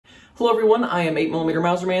Hello everyone, I am 8mm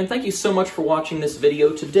Mauserman. Thank you so much for watching this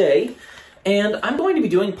video today. And I'm going to be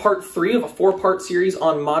doing part 3 of a 4-part series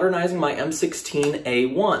on modernizing my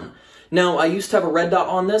M16A1. Now, I used to have a red dot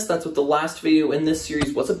on this. That's what the last video in this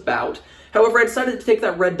series was about. However, I decided to take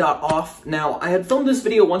that red dot off. Now, I had filmed this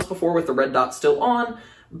video once before with the red dot still on,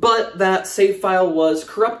 but that save file was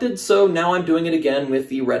corrupted, so now I'm doing it again with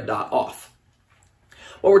the red dot off.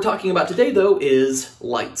 What we're talking about today, though, is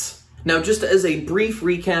lights. Now, just as a brief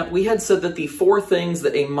recap, we had said that the 4 things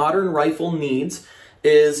that a modern rifle needs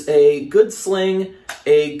is a good sling,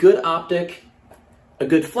 a good optic, a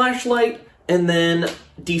good flashlight, and then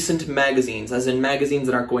decent magazines, as in magazines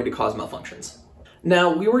that aren't going to cause malfunctions.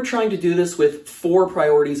 Now, we were trying to do this with 4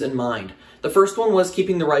 priorities in mind. The first one was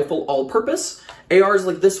keeping the rifle all-purpose. ARs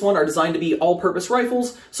like this one are designed to be all-purpose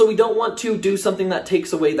rifles, so we don't want to do something that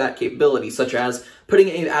takes away that capability, such as putting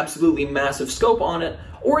an absolutely massive scope on it,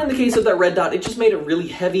 or in the case of that red dot, it just made it really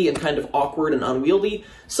heavy and kind of awkward and unwieldy,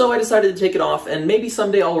 so I decided to take it off, and maybe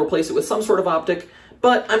someday I'll replace it with some sort of optic,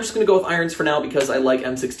 but I'm just going to go with irons for now because I like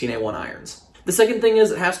M16A1 irons. The second thing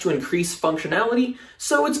is it has to increase functionality,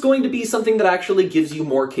 so it's going to be something that actually gives you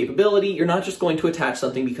more capability. You're not just going to attach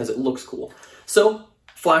something because it looks cool. So,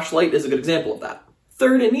 flashlight is a good example of that.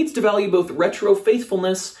 Third, it needs to value both retro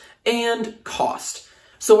faithfulness and cost.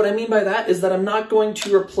 So what I mean by that is that I'm not going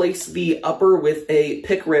to replace the upper with a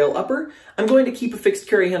pick rail upper. I'm going to keep a fixed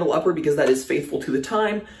carry handle upper because that is faithful to the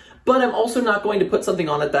time, but I'm also not going to put something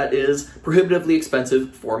on it that is prohibitively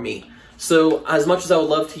expensive for me. So as much as I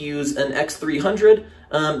would love to use an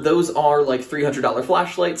X300, those are like $300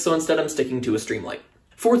 flashlights, so instead I'm sticking to a Streamlight.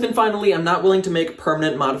 Fourth and finally, I'm not willing to make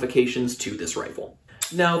permanent modifications to this rifle.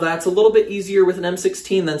 Now that's a little bit easier with an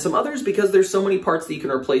M16 than some others because there's so many parts that you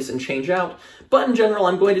can replace and change out, but in general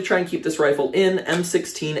I'm going to try and keep this rifle in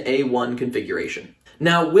M16A1 configuration.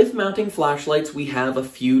 Now with mounting flashlights we have a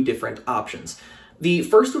few different options. The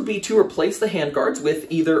first would be to replace the handguards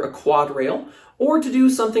with either a quad rail or to do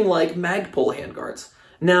something like mag pull handguards.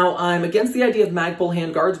 Now, I'm against the idea of mag pull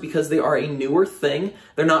handguards because they are a newer thing.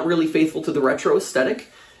 They're not really faithful to the retro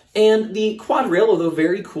aesthetic. And the quad rail, although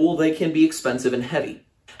very cool, they can be expensive and heavy.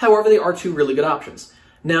 However, they are 2 really good options.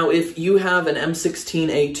 Now, if you have an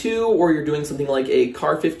M16A2 or you're doing something like a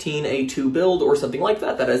Car 15 A2 build or something like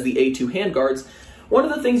that, that has the A2 handguards, one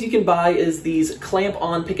of the things you can buy is these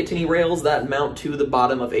clamp-on Picatinny rails that mount to the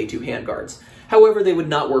bottom of A2 handguards. However, they would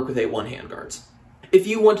not work with A1 handguards. If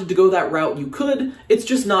you wanted to go that route, you could. It's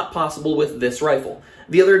just not possible with this rifle.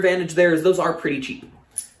 The other advantage there is those are pretty cheap.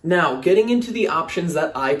 Now, getting into the options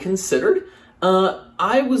that I considered,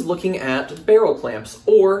 I was looking at barrel clamps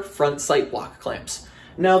or front sight block clamps.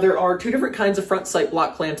 Now, there are 2 different kinds of front sight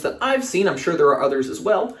block clamps that I've seen. I'm sure there are others as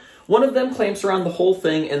well. One of them clamps around the whole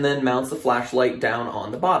thing and then mounts the flashlight down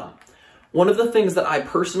on the bottom. One of the things that I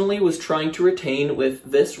personally was trying to retain with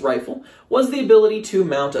this rifle was the ability to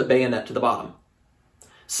mount a bayonet to the bottom.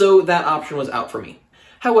 So that option was out for me.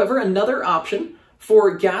 However, another option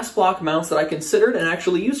for gas block mounts that I considered and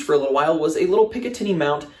actually used for a little while was a little Picatinny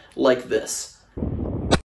mount like this.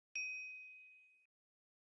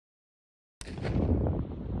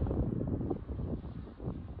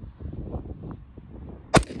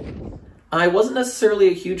 I wasn't necessarily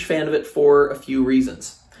a huge fan of it for a few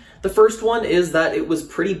reasons. The first one is that it was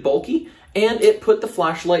pretty bulky and it put the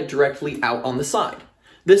flashlight directly out on the side.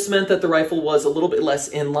 This meant that the rifle was a little bit less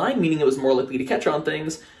in line, meaning it was more likely to catch on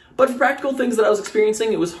things, but for practical things that I was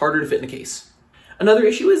experiencing, it was harder to fit in a case. Another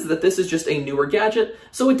issue is that this is just a newer gadget,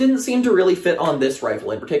 so it didn't seem to really fit on this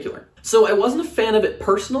rifle in particular. So I wasn't a fan of it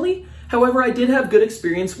personally, however I did have good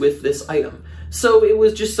experience with this item. So it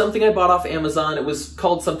was just something I bought off Amazon. It was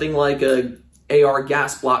called something like a AR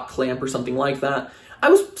gas block clamp or something like that. I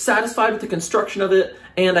was satisfied with the construction of it,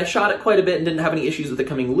 and I shot it quite a bit and didn't have any issues with it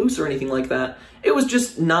coming loose or anything like that. It was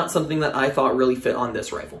just not something that I thought really fit on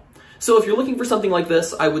this rifle. So if you're looking for something like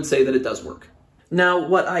this, I would say that it does work. Now,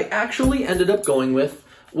 what I actually ended up going with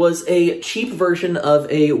was a cheap version of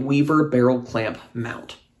a Weaver barrel clamp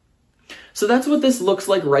mount. So that's what this looks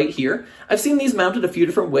like right here. I've seen these mounted a few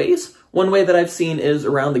different ways. One way that I've seen is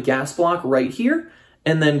around the gas block right here,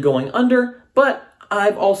 and then going under, but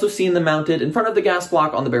I've also seen them mounted in front of the gas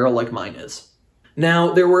block on the barrel like mine is.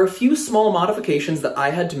 Now, there were a few small modifications that I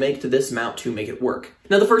had to make to this mount to make it work.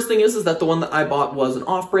 Now, the first thing is that the one that I bought was an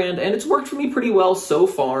off-brand, and it's worked for me pretty well so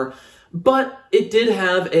far, but it did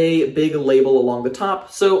have a big label along the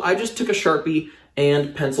top, so I just took a Sharpie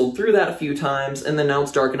and penciled through that a few times, and then now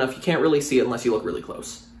it's dark enough you can't really see it unless you look really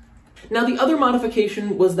close. Now, the other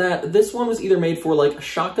modification was that this one was either made for like a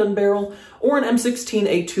shotgun barrel or an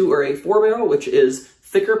M16A2 or A4 barrel, which is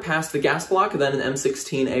thicker past the gas block than an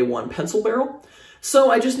M16A1 pencil barrel.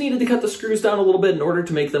 So I just needed to cut the screws down a little bit in order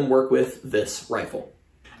to make them work with this rifle.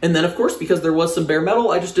 And then, of course, because there was some bare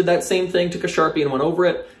metal, I just did that same thing, took a Sharpie and went over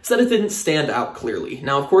it so that it didn't stand out clearly.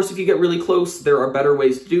 Now, of course, if you get really close, there are better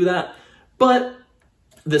ways to do that, but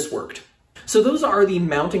this worked. So those are the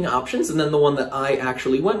mounting options, and then the one that I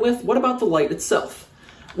actually went with. What about the light itself?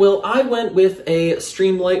 Well, I went with a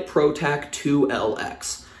Streamlight ProTac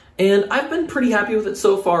 2LX, and I've been pretty happy with it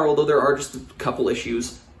so far, although there are just a couple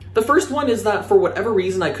issues. The first one is that for whatever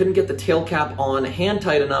reason, I couldn't get the tail cap on hand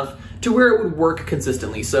tight enough to where it would work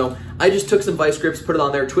consistently. So I just took some vice grips, put it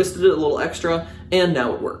on there, twisted it a little extra, and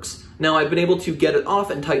now it works. Now I've been able to get it off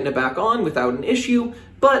and tighten it back on without an issue,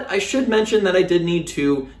 but I should mention that I did need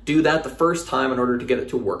to do that the first time in order to get it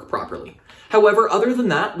to work properly. However, other than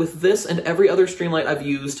that, with this and every other Streamlight I've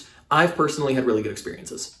used, I've personally had really good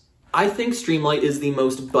experiences. I think Streamlight is the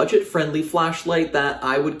most budget-friendly flashlight that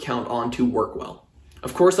I would count on to work well.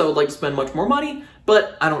 Of course, I would like to spend much more money,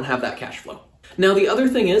 but I don't have that cash flow. Now, the other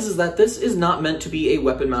thing is that this is not meant to be a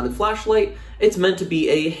weapon-mounted flashlight. It's meant to be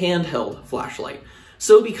a handheld flashlight.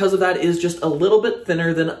 So because of that, it is just a little bit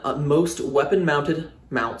thinner than most weapon-mounted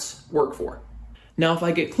mounts work for. Now, if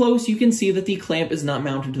I get close, you can see that the clamp is not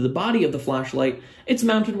mounted to the body of the flashlight. It's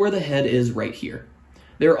mounted where the head is right here.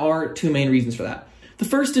 There are two main reasons for that. The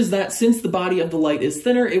first is that since the body of the light is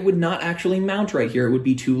thinner, it would not actually mount right here. It would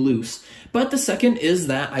be too loose. But the second is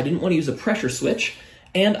that I didn't want to use a pressure switch,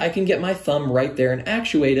 and I can get my thumb right there and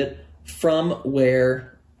actuate it from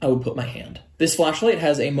where I would put my hand. This flashlight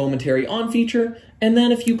has a momentary on feature, and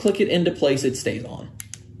then if you click it into place, it stays on.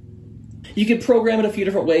 You can program it a few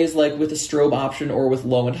different ways, like with a strobe option or with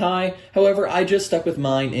low and high. However, I just stuck with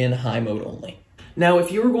mine in high mode only. Now,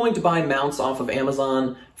 if you were going to buy mounts off of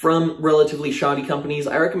Amazon from relatively shoddy companies,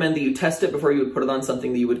 I recommend that you test it before you would put it on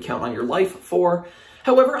something that you would count on your life for.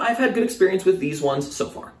 However, I've had good experience with these ones so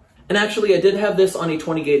far. And actually, I did have this on a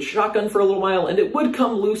 20 gauge shotgun for a little while, and it would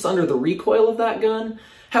come loose under the recoil of that gun.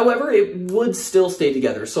 However, it would still stay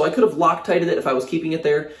together, so I could have Loctited it if I was keeping it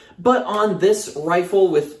there. But on this rifle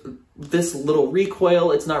with this little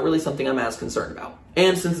recoil, it's not really something I'm as concerned about.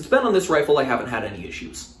 And since it's been on this rifle, I haven't had any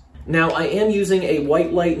issues. Now, I am using a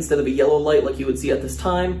white light instead of a yellow light like you would see at this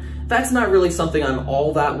time. That's not really something I'm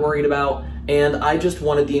all that worried about, and I just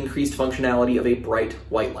wanted the increased functionality of a bright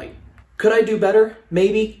white light. Could I do better?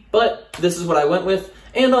 Maybe, but this is what I went with,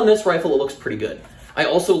 and on this rifle it looks pretty good. I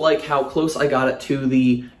also like how close I got it to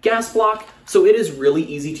the gas block, so it is really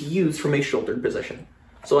easy to use from a shouldered position.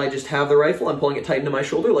 So I just have the rifle, I'm pulling it tight into my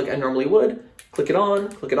shoulder like I normally would, click it on,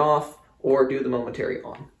 click it off, or do the momentary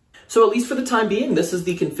on. So at least for the time being, this is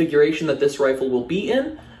the configuration that this rifle will be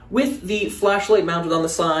in, with the flashlight mounted on the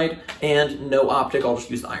side and no optic. I'll just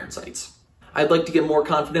use the iron sights. I'd like to get more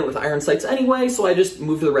confident with iron sights anyway, so I just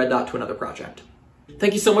moved the red dot to another project.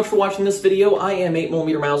 Thank you so much for watching this video. I am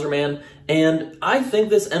 8mm Mauser Man, and I think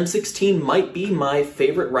this M16 might be my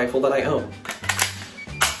favorite rifle that I own.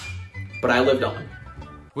 But I lived on.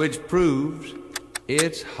 Which proves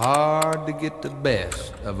it's hard to get the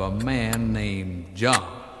best of a man named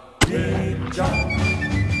John. John.